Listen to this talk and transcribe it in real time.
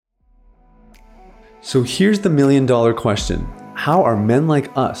So here's the $1,000,000 question. How are men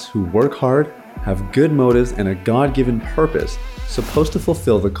like us who work hard, have good motives, and a God-given purpose supposed to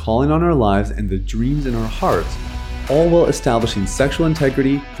fulfill the calling on our lives and the dreams in our hearts, all while establishing sexual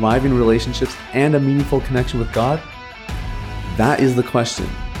integrity, thriving relationships, and a meaningful connection with God? That is the question,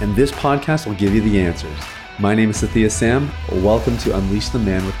 and this podcast will give you the answers. My name is Sathya Sam. Welcome to Unleash the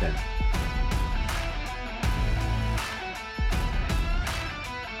Man Within.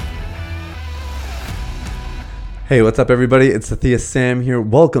 Hey, what's up, everybody? It's Sathya Sam here.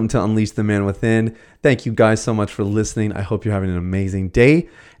 Welcome to Unleash the Man Within. Thank you guys so much for listening. I hope you're having an amazing day,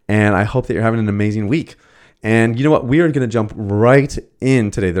 and I hope that you're having an amazing week. And you know what? We are going to jump right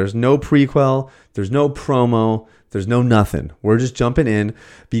in today. There's no prequel. There's no promo. There's no nothing. We're just jumping in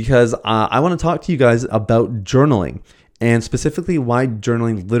because I want to talk to you guys about journaling, and specifically why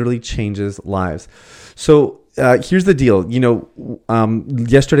journaling literally changes lives. So here's the deal.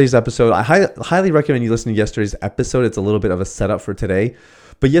 Yesterday's episode, I highly recommend you listen to yesterday's episode. It's a little bit of a setup for today.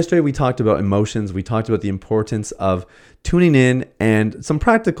 But yesterday we talked about emotions. We talked about the importance of tuning in and some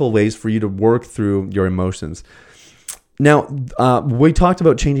practical ways for you to work through your emotions. Now, we talked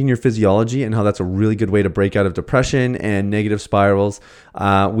about changing your physiology and how that's a really good way to break out of depression and negative spirals.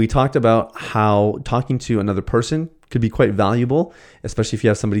 We talked about how talking to another person could be quite valuable, especially if you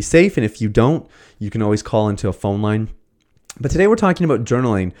have somebody safe. And if you don't, you can always call into a phone line. But today we're talking about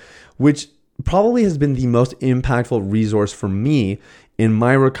journaling, which probably has been the most impactful resource for me in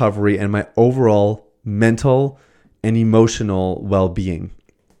my recovery and my overall mental and emotional well-being.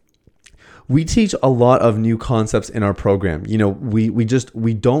 We teach a lot of new concepts in our program.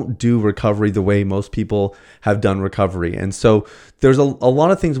 We don't do recovery the way most people have done recovery. And so there's a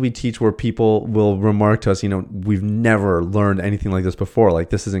lot of things we teach where people will remark to us, we've never learned anything like this before. Like,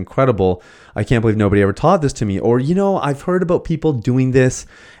 this is incredible. I can't believe nobody ever taught this to me. Or, I've heard about people doing this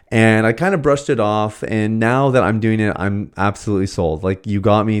and I kind of brushed it off. And now that I'm doing it, I'm absolutely sold. Like, you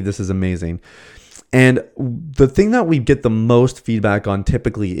got me. This is amazing. And the thing that we get the most feedback on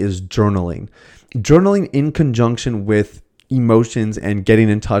typically is journaling. Journaling in conjunction with emotions and getting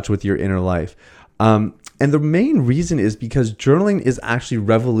in touch with your inner life. And the main reason is because journaling is actually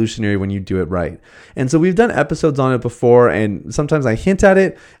revolutionary when you do it right. And so we've done episodes on it before, and sometimes I hint at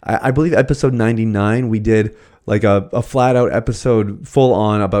it. I believe episode 99, we did like a flat out episode full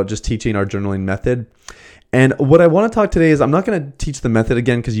on about just teaching our journaling method. And what I want to talk today is, I'm not going to teach the method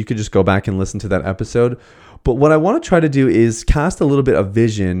again because you could just go back and listen to that episode. But what I want to try to do is cast a little bit of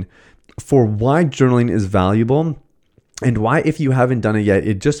vision for why journaling is valuable and why, if you haven't done it yet,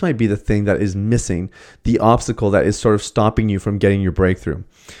 it just might be the thing that is missing, the obstacle that is sort of stopping you from getting your breakthrough.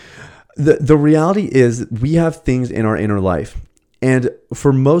 The reality is we have things in our inner life. And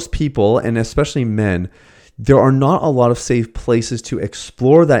for most people, and especially men, there are not a lot of safe places to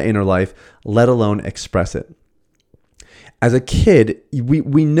explore that inner life, let alone express it. As a kid,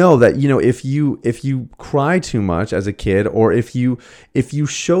 we know that, if you cry too much as a kid, or if you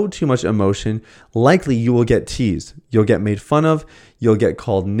show too much emotion, likely you will get teased. You'll get made fun of. You'll get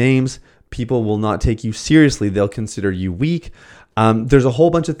called names. People will not take you seriously. They'll consider you weak. There's a whole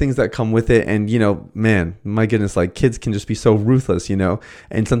bunch of things that come with it. And, man, my goodness, like, kids can just be so ruthless,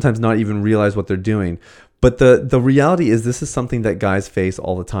 and sometimes not even realize what they're doing. But the reality is, this is something that guys face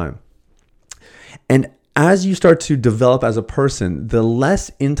all the time. And as you start to develop as a person, the less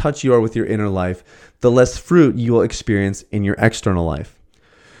in touch you are with your inner life, the less fruit you will experience in your external life.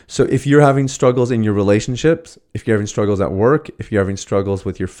 So if you're having struggles in your relationships, if you're having struggles at work, if you're having struggles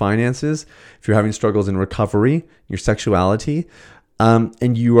with your finances, if you're having struggles in recovery, your sexuality,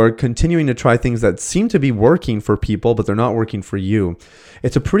 and you are continuing to try things that seem to be working for people, but they're not working for you,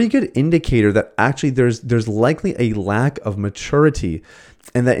 it's a pretty good indicator that actually there's likely a lack of maturity,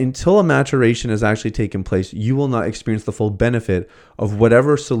 and that until a maturation has actually taken place, you will not experience the full benefit of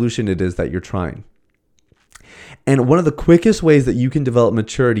whatever solution it is that you're trying. And one of the quickest ways that you can develop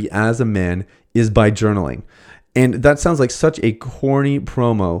maturity as a man is by journaling. And that sounds like such a corny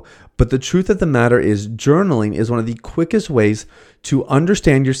promo, but the truth of the matter is, journaling is one of the quickest ways to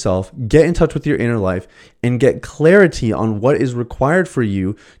understand yourself, get in touch with your inner life, and get clarity on what is required for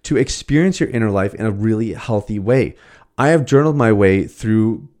you to experience your inner life in a really healthy way. I have journaled my way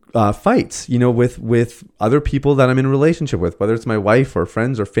through fights, with other people that I'm in a relationship with, whether it's my wife or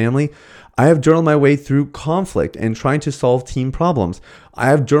friends or family. I have journaled my way through conflict and trying to solve team problems. I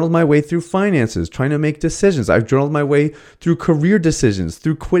have journaled my way through finances, trying to make decisions. I've journaled my way through career decisions,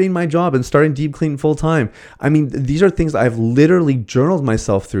 through quitting my job and starting Deep Clean full time. I mean, these are things I've literally journaled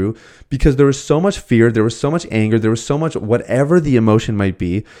myself through because there was so much fear, there was so much anger, there was so much whatever the emotion might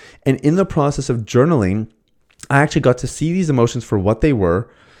be. And in the process of journaling, I actually got to see these emotions for what they were.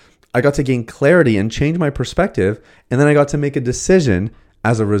 I got to gain clarity and change my perspective, and then I got to make a decision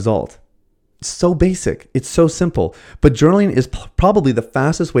as a result. So basic. It's so simple. But journaling is probably the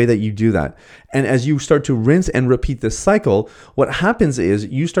fastest way that you do that. And as you start to rinse and repeat this cycle, what happens is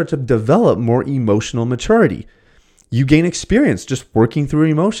you start to develop more emotional maturity. You gain experience just working through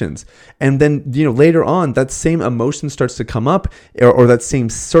emotions. And then, later on, that same emotion starts to come up, or that same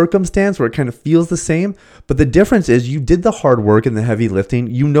circumstance where it kind of feels the same. But the difference is you did the hard work and the heavy lifting.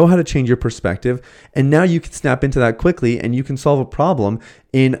 You know how to change your perspective. And now you can snap into that quickly, and you can solve a problem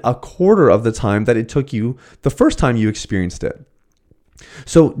in a quarter of the time that it took you the first time you experienced it.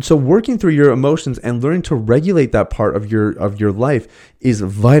 So working through your emotions and learning to regulate that part of your life is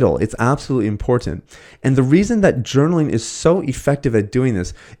vital. It's absolutely important. And the reason that journaling is so effective at doing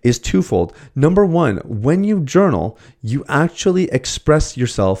this is twofold. Number one, when you journal, you actually express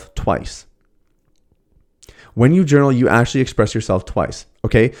yourself twice. When you journal, you actually express yourself twice.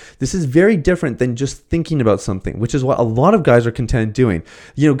 Okay, this is very different than just thinking about something, which is what a lot of guys are content doing.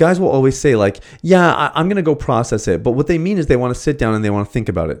 Guys will always say like, yeah, I'm going to go process it. But what they mean is they want to sit down and they want to think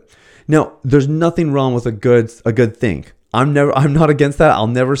about it. Now, there's nothing wrong with a good thing. I'm not against that. I'll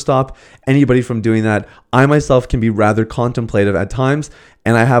never stop anybody from doing that. I myself can be rather contemplative at times,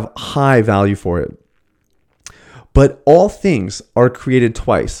 and I have high value for it. But all things are created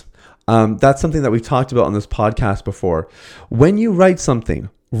twice. That's something that we've talked about on this podcast before. When you write something,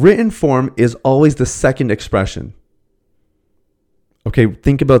 written form is always the second expression. Okay,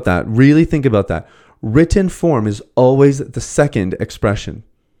 think about that. Really think about that. Written form is always the second expression.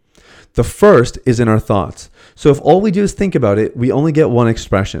 The first is in our thoughts. So if all we do is think about it, we only get one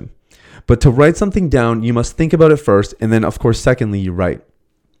expression. But to write something down, you must think about it first, and then, of course, secondly, you write.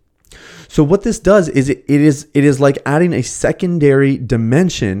 So what this does is it is like adding a secondary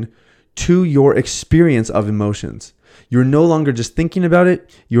dimension to your experience of emotions. You're no longer just thinking about it,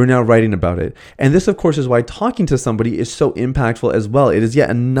 you're now writing about it. And this, of course, is why talking to somebody is so impactful as well. It is yet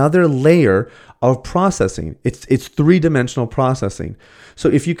another layer of processing. It's three-dimensional processing. So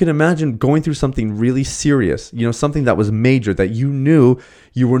if you can imagine going through something really serious, something that was major, that you knew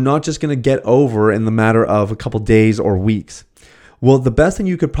you were not just going to get over in the matter of a couple days or weeks. Well, the best thing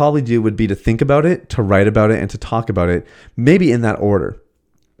you could probably do would be to think about it, to write about it, and to talk about it, maybe in that order.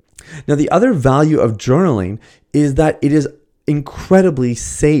 Now, the other value of journaling is that it is incredibly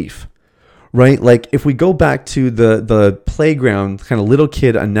safe, right? Like if we go back to the playground kind of little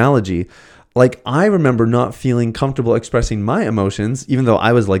kid analogy, like I remember not feeling comfortable expressing my emotions, even though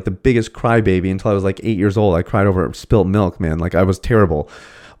I was like the biggest crybaby until I was like 8 years old. I cried over spilt milk, man. Like I was terrible.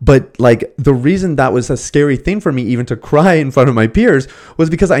 But like the reason that was a scary thing for me even to cry in front of my peers was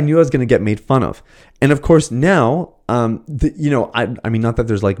because I knew I was going to get made fun of. And of course now, I mean, not that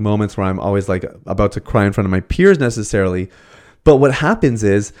there's like moments where I'm always like about to cry in front of my peers necessarily, but what happens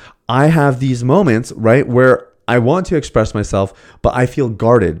is I have these moments, right, where I want to express myself, but I feel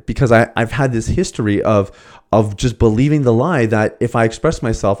guarded because I've had this history of just believing the lie that if I express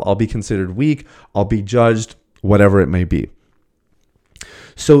myself, I'll be considered weak, I'll be judged, whatever it may be.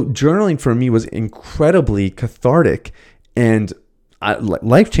 So journaling for me was incredibly cathartic and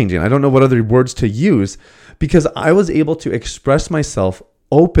life-changing. I don't know what other words to use because I was able to express myself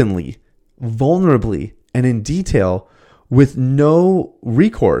openly, vulnerably, and in detail with no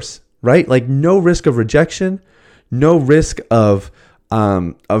recourse, right? Like no risk of rejection, no risk of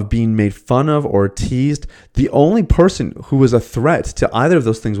being made fun of or teased. The only person who was a threat to either of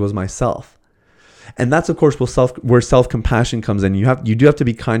those things was myself. And that's, of course, where self-compassion comes in. You do have to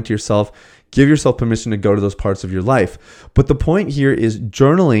be kind to yourself. Give yourself permission to go to those parts of your life. But the point here is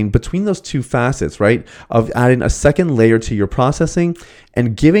journaling between those two facets, right? Of adding a second layer to your processing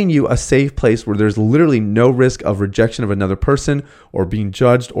and giving you a safe place where there's literally no risk of rejection of another person or being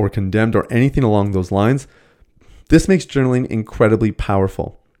judged or condemned or anything along those lines. This makes journaling incredibly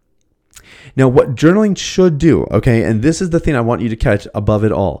powerful. Now, what journaling should do, okay, and this is the thing I want you to catch above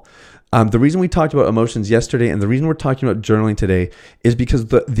it all. The reason we talked about emotions yesterday and the reason we're talking about journaling today is because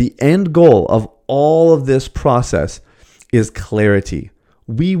the end goal of all of this process is clarity.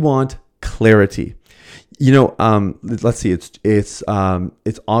 We want clarity. Let's see, it's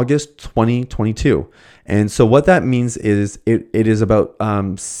August 2022. And so what that means is it is about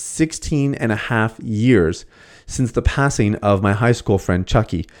 16 and a half years since the passing of my high school friend,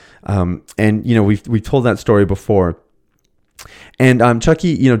 Chucky. We've told that story before. And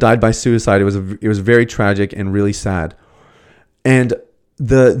Chucky, died by suicide. It was very tragic and really sad. And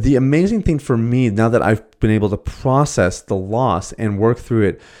the amazing thing for me now that I've been able to process the loss and work through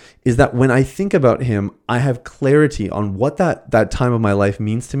it is that when I think about him, I have clarity on what that time of my life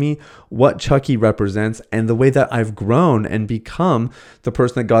means to me, what Chucky represents, and the way that I've grown and become the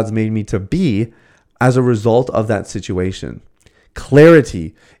person that God's made me to be as a result of that situation.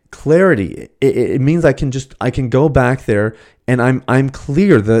 Clarity, it means I can go back there and I'm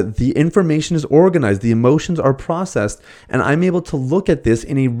clear. The information is organized, the emotions are processed, and I'm able to look at this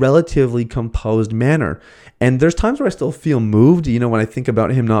in a relatively composed manner. And there's times where I still feel moved, when I think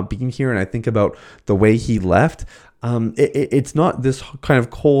about him not being here and I think about the way he left. It's not this kind of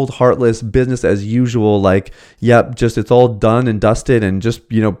cold, heartless business as usual, like, yep, just it's all done and dusted and just,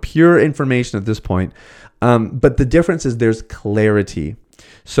 pure information at this point. But the difference is there's clarity.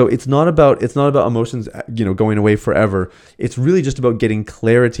 So it's not about emotions, going away forever. It's really just about getting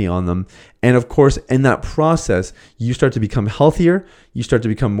clarity on them. And of course, in that process, you start to become healthier, you start to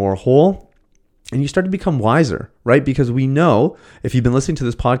become more whole, and you start to become wiser, right? Because we know, if you've been listening to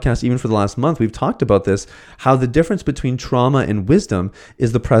this podcast, even for the last month, we've talked about this, how the difference between trauma and wisdom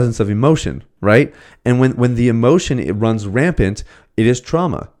is the presence of emotion, right? And when the emotion, it runs rampant, it is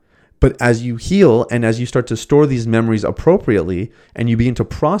trauma. But as you heal and as you start to store these memories appropriately and you begin to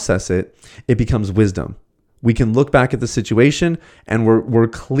process it, it becomes wisdom. We can look back at the situation and we're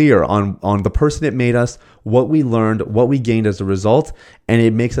clear on the person it made us, what we learned, what we gained as a result, and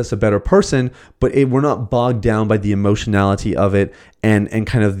it makes us a better person, but we're not bogged down by the emotionality of it and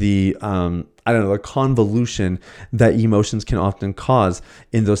kind of the, the convolution that emotions can often cause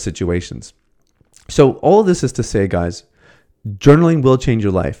in those situations. So all of this is to say, guys, journaling will change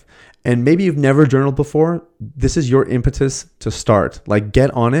your life. And maybe you've never journaled before. This is your impetus to start. Like,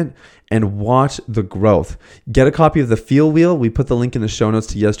 get on it and watch the growth. Get a copy of the Feel Wheel. We put the link in the show notes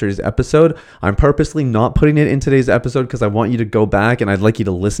to yesterday's episode. I'm purposely not putting it in today's episode because I want you to go back and I'd like you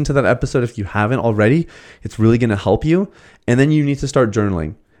to listen to that episode if you haven't already. It's really going to help you. And then you need to start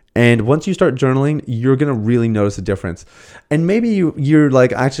journaling. And once you start journaling, you're going to really notice a difference. And maybe you're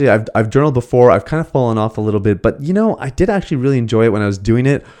like, actually, I've journaled before. I've kind of fallen off a little bit, but I did actually really enjoy it when I was doing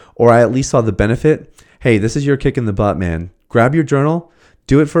it, or I at least saw the benefit. Hey, this is your kick in the butt, man. Grab your journal,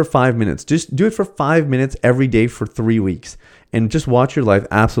 do it for 5 minutes. Just do it for 5 minutes every day for 3 weeks. And just watch your life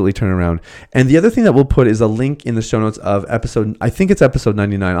absolutely turn around. And the other thing that we'll put is a link in the show notes of I think it's episode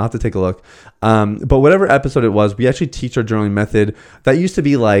 99. I'll have to take a look. But whatever episode it was, we actually teach our journaling method that used to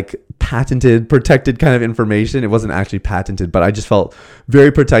be like patented, protected kind of information. It wasn't actually patented, but I just felt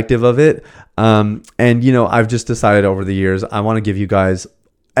very protective of it. And I've just decided over the years, I want to give you guys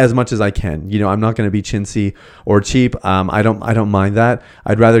as much as I can. I'm not going to be chintzy or cheap. I don't mind that.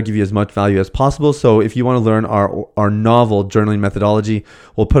 I'd rather give you as much value as possible. So if you want to learn our novel journaling methodology,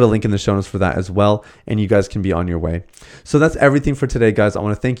 we'll put a link in the show notes for that as well. And you guys can be on your way. So that's everything for today, guys. I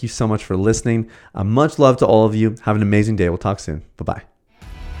want to thank you so much for listening. Much love to all of you. Have an amazing day. We'll talk soon. Bye-bye.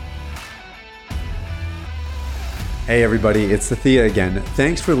 Hey everybody, it's Sathia again.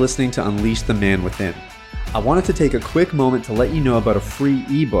 Thanks for listening to Unleash the Man Within. I wanted to take a quick moment to let you know about a free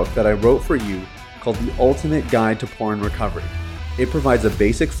ebook that I wrote for you called The Ultimate Guide to Porn Recovery. It provides a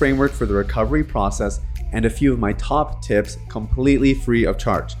basic framework for the recovery process and a few of my top tips completely free of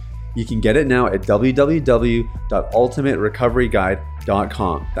charge. You can get it now at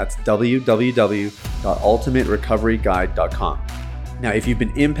www.ultimaterecoveryguide.com. That's www.ultimaterecoveryguide.com. Now, if you've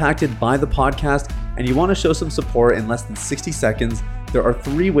been impacted by the podcast and you want to show some support in less than 60 seconds, there are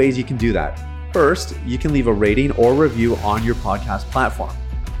 3 ways you can do that. First, you can leave a rating or review on your podcast platform.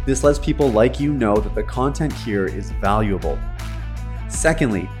 This lets people like you know that the content here is valuable.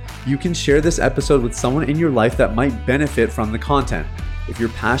 Secondly, you can share this episode with someone in your life that might benefit from the content. If you're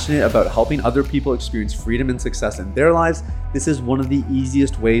passionate about helping other people experience freedom and success in their lives, this is one of the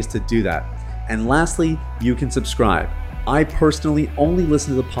easiest ways to do that. And lastly, you can subscribe. I personally only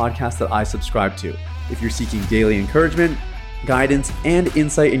listen to the podcast that I subscribe to. If you're seeking daily encouragement, guidance, and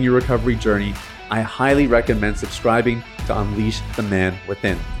insight in your recovery journey, I highly recommend subscribing to Unleash the Man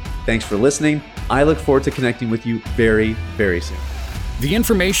Within. Thanks for listening. I look forward to connecting with you very, very soon. The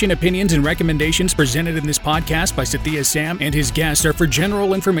information, opinions, and recommendations presented in this podcast by Sathya Sam and his guests are for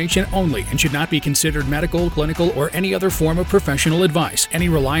general information only and should not be considered medical, clinical, or any other form of professional advice. Any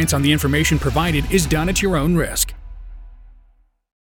reliance on the information provided is done at your own risk.